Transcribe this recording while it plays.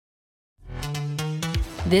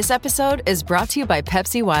This episode is brought to you by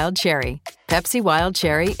Pepsi Wild Cherry. Pepsi Wild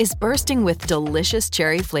Cherry is bursting with delicious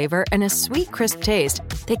cherry flavor and a sweet, crisp taste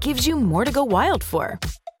that gives you more to go wild for.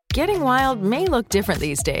 Getting wild may look different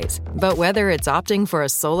these days, but whether it's opting for a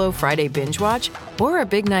solo Friday binge watch or a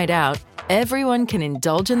big night out, everyone can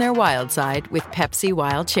indulge in their wild side with Pepsi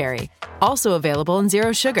Wild Cherry. Also available in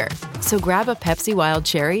Zero Sugar. So grab a Pepsi Wild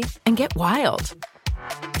Cherry and get wild.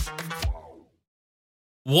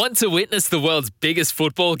 Want to witness the world's biggest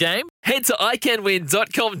football game? Head to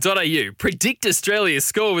iCanWin.com.au, predict Australia's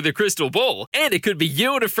score with a crystal ball, and it could be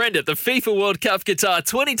you and a friend at the FIFA World Cup Qatar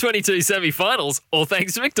 2022 semi-finals, all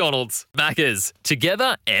thanks to McDonald's. Maccas,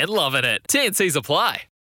 together and loving it. TNCs apply.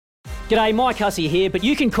 G'day, Mike Hussey here, but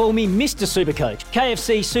you can call me Mr. Supercoach.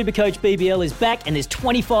 KFC Supercoach BBL is back and there's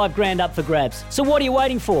 25 grand up for grabs. So what are you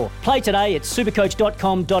waiting for? Play today at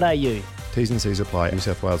supercoach.com.au. T's and C's apply. New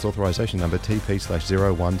South Wales authorisation number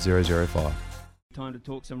TP/01005. Time to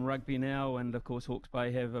talk some rugby now, and of course Hawke's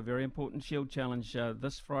Bay have a very important Shield challenge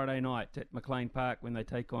this Friday night at McLean Park when they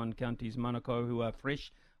take on Counties Manukau, who are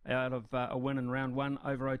fresh out of a win in round one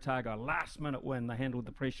over Otago. Last minute win, they handled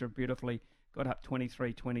the pressure beautifully, got up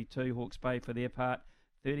 23-22. Hawke's Bay for their part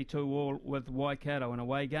 32-all with Waikato, an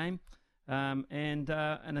away game. And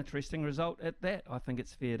an interesting result at that, I think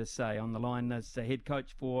it's fair to say. On the line is the head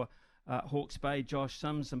coach for Hawke's Bay, Josh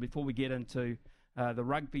Sims. And before we get into the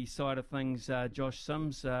rugby side of things, Josh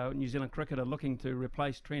Sims, New Zealand cricketer looking to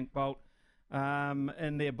replace Trent Boult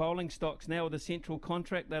in their bowling stocks now with a central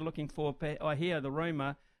contract. They're looking for, I hear the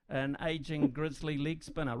rumour, an ageing Grizzly leg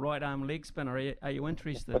spinner, right arm leg spinner. Are you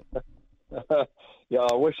interested? Yeah,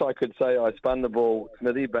 I wish I could say I spun the ball,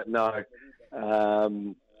 Smithy, but no.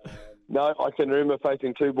 No, I can remember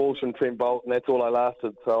facing two balls from Trent Boult, and that's all I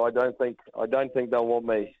lasted. So I don't think they'll want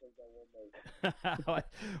me.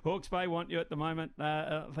 Hawke's Bay want you at the moment.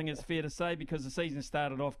 I think it's fair to say because the season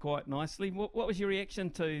started off quite nicely. What was your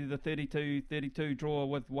reaction to the 32-32 draw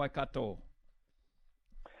with Waikato?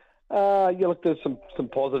 Look, there's some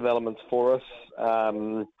positive elements for us.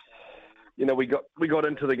 We got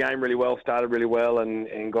into the game really well, started really well,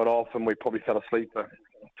 and got off, and we probably fell asleep for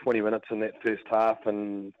 20 minutes in that first half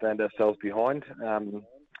and found ourselves behind.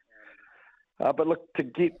 But look, to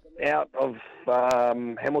get out of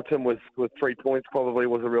Hamilton with 3 points probably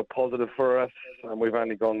was a real positive for us. We've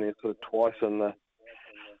only gone there sort of twice in the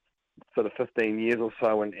sort of 15 years or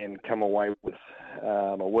so and come away with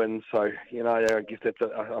a win. So, I guess that's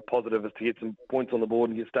a positive, is to get some points on the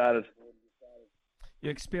board and get started.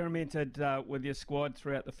 You experimented with your squad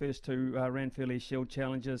throughout the first two Ranfurly Shield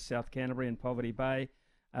challenges, South Canterbury and Poverty Bay.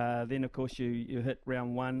 Then, of course, you hit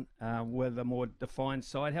round one with a more defined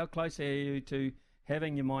side. How close are you to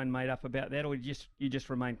having your mind made up about that, or you just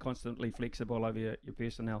remain constantly flexible over your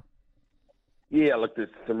personnel? Yeah, look,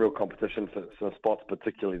 there's some real competition for some spots,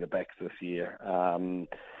 particularly the backs this year.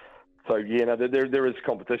 There is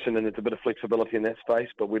competition, and there's a bit of flexibility in that space,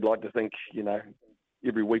 but we'd like to think,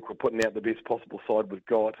 every week we're putting out the best possible side we've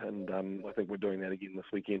got, and I think we're doing that again this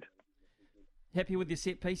weekend. Happy with your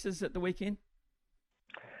set pieces at the weekend?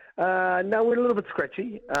 No, we're a little bit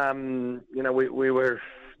scratchy. We're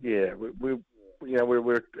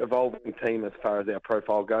evolving team as far as our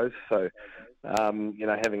profile goes. So,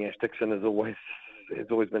 having Ash Dixon has always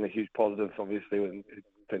been a huge positive. Obviously, with a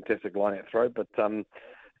fantastic line-out throw. But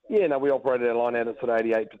we operated our line-out at sort of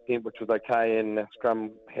 88%, which was okay, and our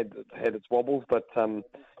scrum had its wobbles. But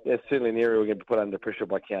it's certainly an area we're going to be put under pressure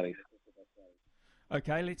by counties.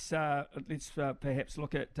 Okay, let's perhaps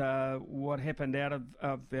look at what happened out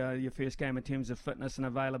of your first game in terms of fitness and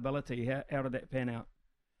availability. How did that pan out?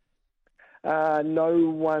 No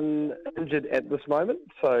one injured at this moment,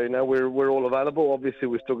 so no, we're all available. Obviously,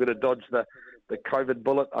 we're still going to dodge the COVID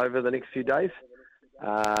bullet over the next few days,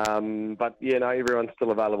 but everyone's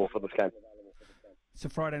still available for this game. It's a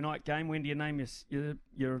Friday night game. When do you name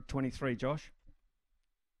your 23, Josh?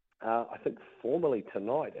 I think formally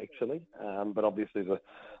tonight, actually, but obviously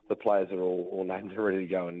the players are all named and ready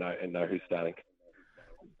to go and know who's starting.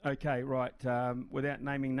 Okay, right. Without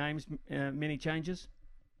naming names, many changes?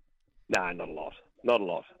 No, not a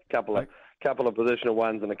lot. Couple of positional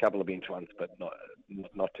ones and a couple of bench ones, but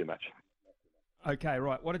not too much. Okay,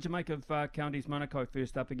 right. What did you make of Counties Manukau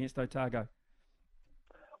first up against Otago?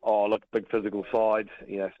 Oh, look, big physical side,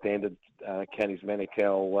 standard Counties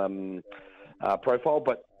Manukau profile,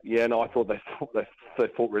 but I thought they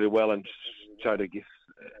fought really well and showed, I guess,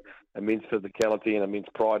 immense physicality and immense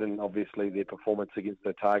pride, and obviously their performance against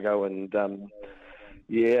Otago. And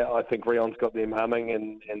I think Rion's got them humming,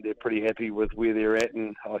 and they're pretty happy with where they're at.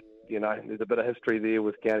 And there's a bit of history there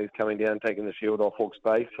with Counties coming down and taking the shield off Hawke's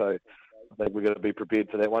Bay, so I think we've got to be prepared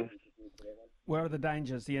for that one. Where are the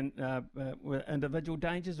dangers? Were individual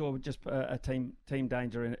dangers or just a team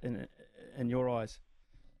danger in your eyes?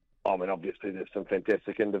 I mean, obviously, there's some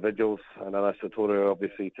fantastic individuals. I know Satoru,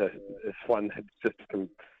 obviously, is one. It's just, in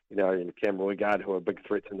Cam Roigard, who are big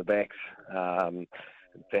threats in the backs. Sam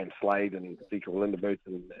Slade and Ezekiel Lindenmuth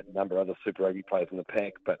and a number of other Super Rugby players in the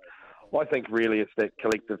pack. But I think really it's that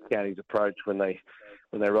collective counties approach when they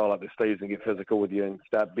roll up their sleeves and get physical with you and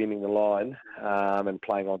start bending the line and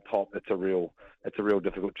playing on top. It's a real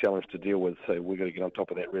difficult challenge to deal with. So we've got to get on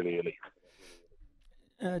top of that really early.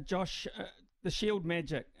 Josh, the Shield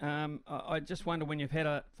magic. I just wonder, when you've had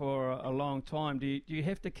it for a long time, do you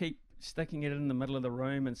have to keep sticking it in the middle of the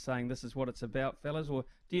room and saying this is what it's about, fellas, or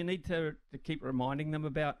do you need to keep reminding them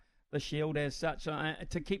about the Shield as such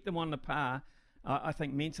to keep them on the par? I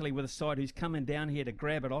think mentally with a side who's coming down here to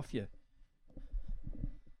grab it off you.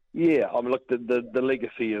 Yeah, I mean, look, the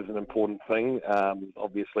legacy is an important thing.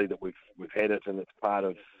 Obviously, that we've had it, and it's part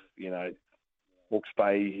of Hawke's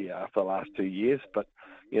Bay for the last 2 years. But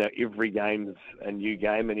every game's a new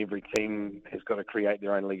game, and every team has got to create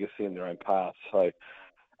their own legacy and their own path. So,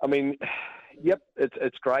 I mean, yep,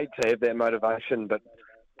 it's great to have that motivation, but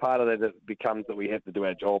part of that it becomes that we have to do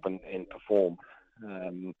our job and perform.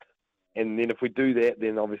 And then if we do that,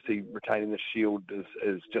 then obviously retaining the Shield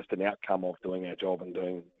is just an outcome of doing our job and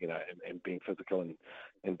doing, and being physical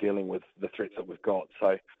and dealing with the threats that we've got.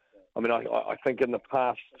 So, I mean, I think in the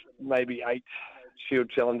past, maybe 8 Shield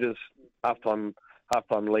challenges, halftime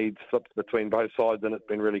leads flipped between both sides, and it's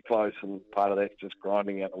been really close. And part of that's just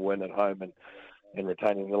grinding out a win at home and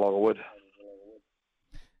retaining the log of wood.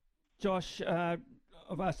 Josh,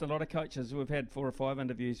 I've asked a lot of coaches. We've had 4 or 5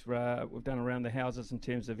 interviews we've done around the houses in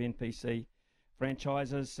terms of NPC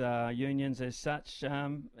franchises, unions as such,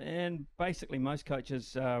 and basically most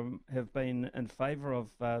coaches have been in favour of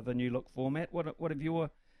the new look format. What have your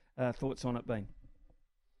thoughts on it been?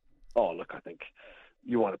 Oh, look, I think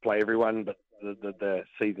you want to play everyone, but the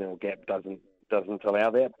seasonal gap doesn't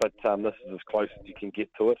allow that. But this is as close as you can get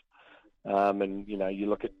to it. And you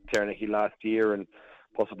look at Taranaki last year and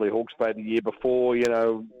possibly Hawke's Bay the year before,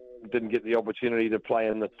 didn't get the opportunity to play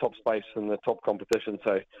in the top space and the top competition.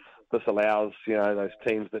 So this allows, those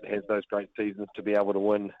teams that have those great seasons to be able to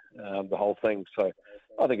win the whole thing. So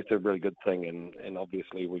I think it's a really good thing, and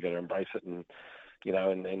obviously we've got to embrace it and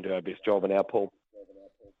do our best job in our pool.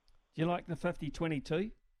 Do you like the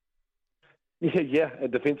 50-22? Yeah, a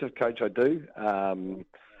defensive coach I do.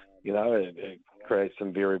 It creates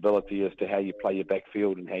some variability as to how you play your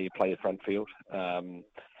backfield and how you play your front field. And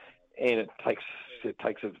it takes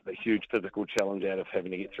a huge physical challenge out of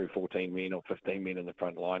having to get through 14 men or 15 men in the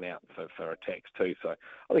front line out for attacks too. So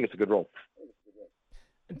I think it's a good role.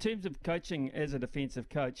 In terms of coaching as a defensive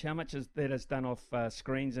coach, how much is that is done off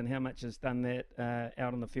screens and how much is done that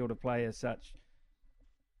out on the field of play as such?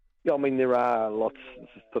 Yeah, I mean, there are lots,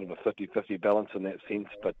 it's sort of a 50-50 balance in that sense,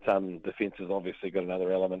 but defence has obviously got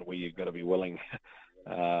another element where you've got to be willing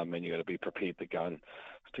and you've got to be prepared to go and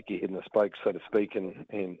stick your head in the spokes, so to speak, and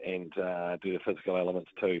do the physical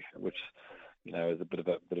elements too, which, is a bit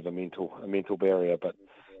of a mental barrier. But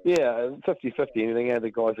yeah, 50-50, anything.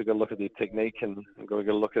 The guys have got to look at their technique and got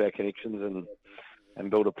to look at our connections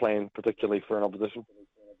and build a plan, particularly for an opposition.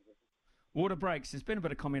 Water breaks. There's been a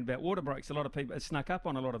bit of comment about water breaks. A lot of people, it snuck up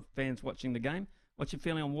on a lot of fans watching the game. What's your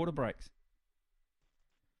feeling on water breaks?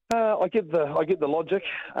 I get the logic,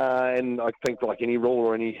 and I think like any rule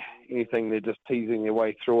or anything, they're just teasing their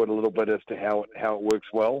way through it a little bit as to how it works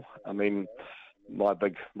well. I mean, my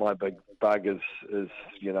big bug is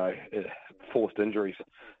forced injuries.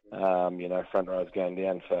 Front rows going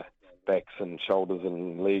down for backs and shoulders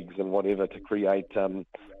and legs and whatever to create time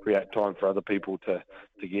for other people to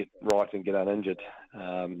get right and get uninjured.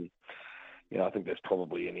 I think that's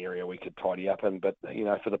probably an area we could tidy up in. But,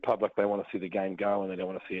 for the public, they want to see the game go and they don't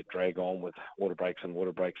want to see it drag on with water breaks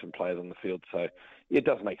and players on the field. So it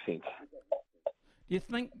does make sense. Do you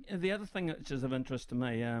think the other thing which is of interest to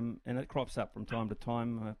me, and it crops up from time to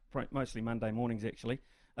time, mostly Monday mornings actually,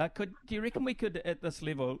 do you reckon we could, at this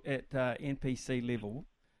level, at NPC level,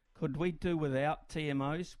 could we do without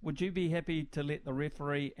TMOs? Would you be happy to let the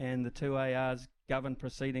referee and the 2 ARs govern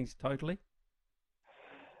proceedings totally?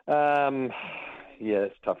 Yeah,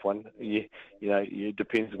 it's a tough one. It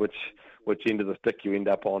depends which end of the stick you end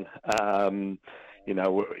up on.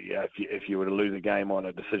 If you were to lose a game on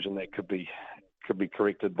a decision that could be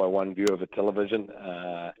corrected by one view of a television,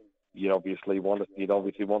 you'd obviously want it. You'd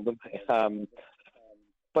obviously want them.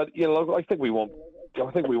 But I think we want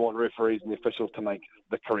referees and the officials to make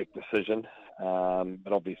the correct decision.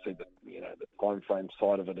 But obviously, the time frame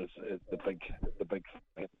side of it is the big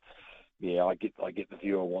thing. I get the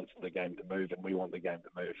viewer wants the game to move, and we want the game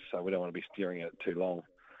to move, so we don't want to be steering at it too long.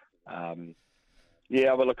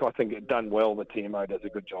 But look, I think it's done well. The TMO does a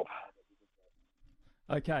good job.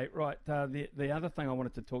 Okay, right. The other thing I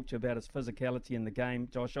wanted to talk to you about is physicality in the game,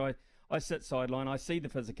 Josh. I sit sideline. I see the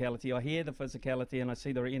physicality. I hear the physicality, and I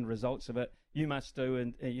see the end results of it. You must do,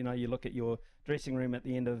 and you look at your dressing room at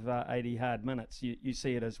the end of 80 hard minutes. You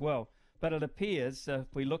see it as well. But it appears,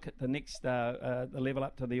 if we look at the next the level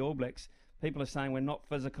up to the All Blacks, people are saying we're not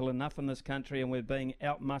physical enough in this country, and we're being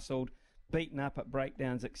out-muscled, beaten up at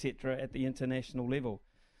breakdowns, etc., at the international level.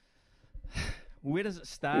 Where does it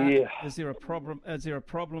start? Yeah. Is there a problem? Is there a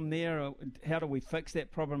problem there? Or how do we fix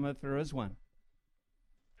that problem if there is one?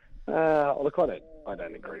 Look, I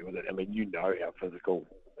don't agree with it. I mean, how physical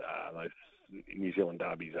those New Zealand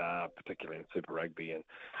derbies are, particularly in Super Rugby, and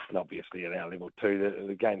obviously at our level too.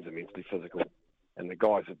 The game's immensely physical, and the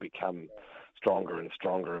guys have become stronger and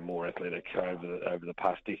stronger and more athletic over the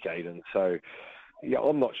past decade. And so,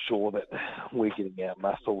 I'm not sure that we're getting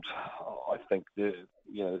out-muscled. I think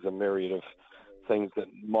there's a myriad of things that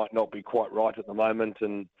might not be quite right at the moment,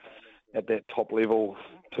 and at that top level,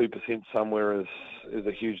 2% somewhere is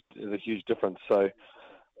a huge difference. So,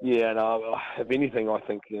 if anything, I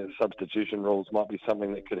think substitution rules might be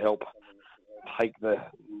something that could help take the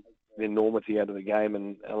enormity out of the game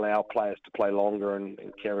and allow players to play longer and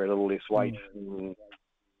carry a little less weight. And,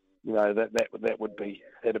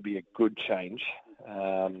 that'd be a good change.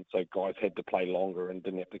 So guys had to play longer and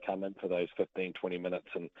didn't have to come in for those 15, 20 minutes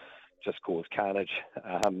and just cause carnage.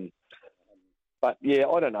 But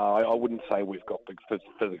I don't know. I wouldn't say we've got big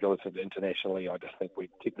physicalism internationally. I just think we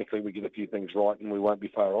get a few things right and we won't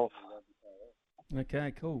be far off.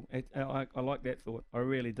 Okay, cool. I like that thought. I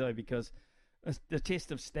really do, because the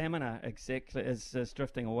test of stamina exactly is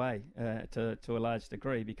drifting away to a large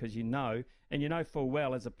degree, because you know full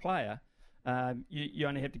well as a player, you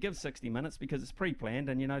only have to give 60 minutes because it's pre-planned,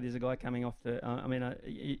 and there's a guy coming off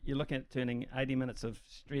you're looking at turning 80 minutes of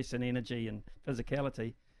stress and energy and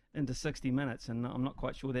physicality into 60 minutes, and I'm not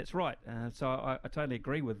quite sure that's right. So I totally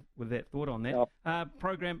agree with that thought on that.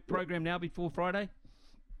 Program now before Friday?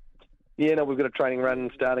 We've got a training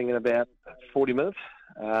run starting in about 40 minutes,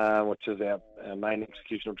 which is our main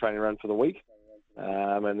executional training run for the week.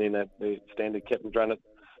 And then the standard captain's run at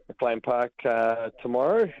McLean Park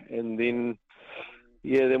tomorrow. And then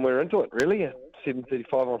we're into it, really, at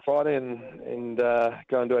 7:35 on Friday and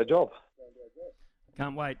go and do our job.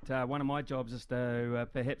 Can't wait. One of my jobs is to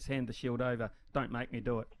perhaps hand the shield over. Don't make me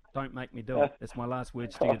do it. Don't make me do it. That's my last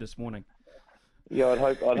words to you this morning. I'd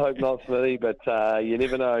hope not, Smithy, but you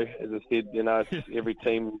never know. As I said, every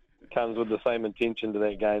team comes with the same intention to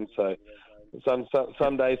that game. So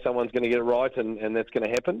some days someone's going to get it right, and that's going to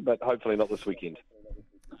happen, but hopefully not this weekend.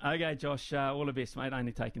 Okay, Josh, all the best, mate.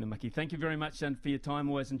 Only taking the mickey. Thank you very much and for your time.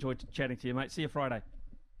 Always enjoyed chatting to you, mate. See you Friday.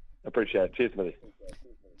 Appreciate it. Cheers, Smithy.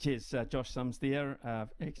 Cheers, Josh Sums there.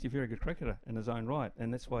 Actually a very good cricketer in his own right,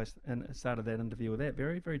 and that's why I started that interview with that.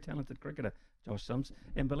 Very, very talented cricketer, Josh Sums,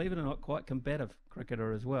 and believe it or not, quite combative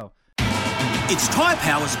cricketer as well. It's Tyre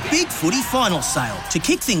Power's Big Footy Final Sale. To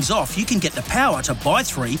kick things off, you can get the power to buy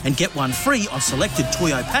 3 and get 1 free on selected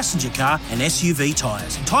Toyo passenger car and SUV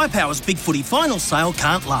tyres. Tyre Power's Big Footy Final Sale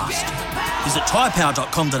can't last. Visit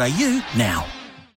tyrepower.com.au now.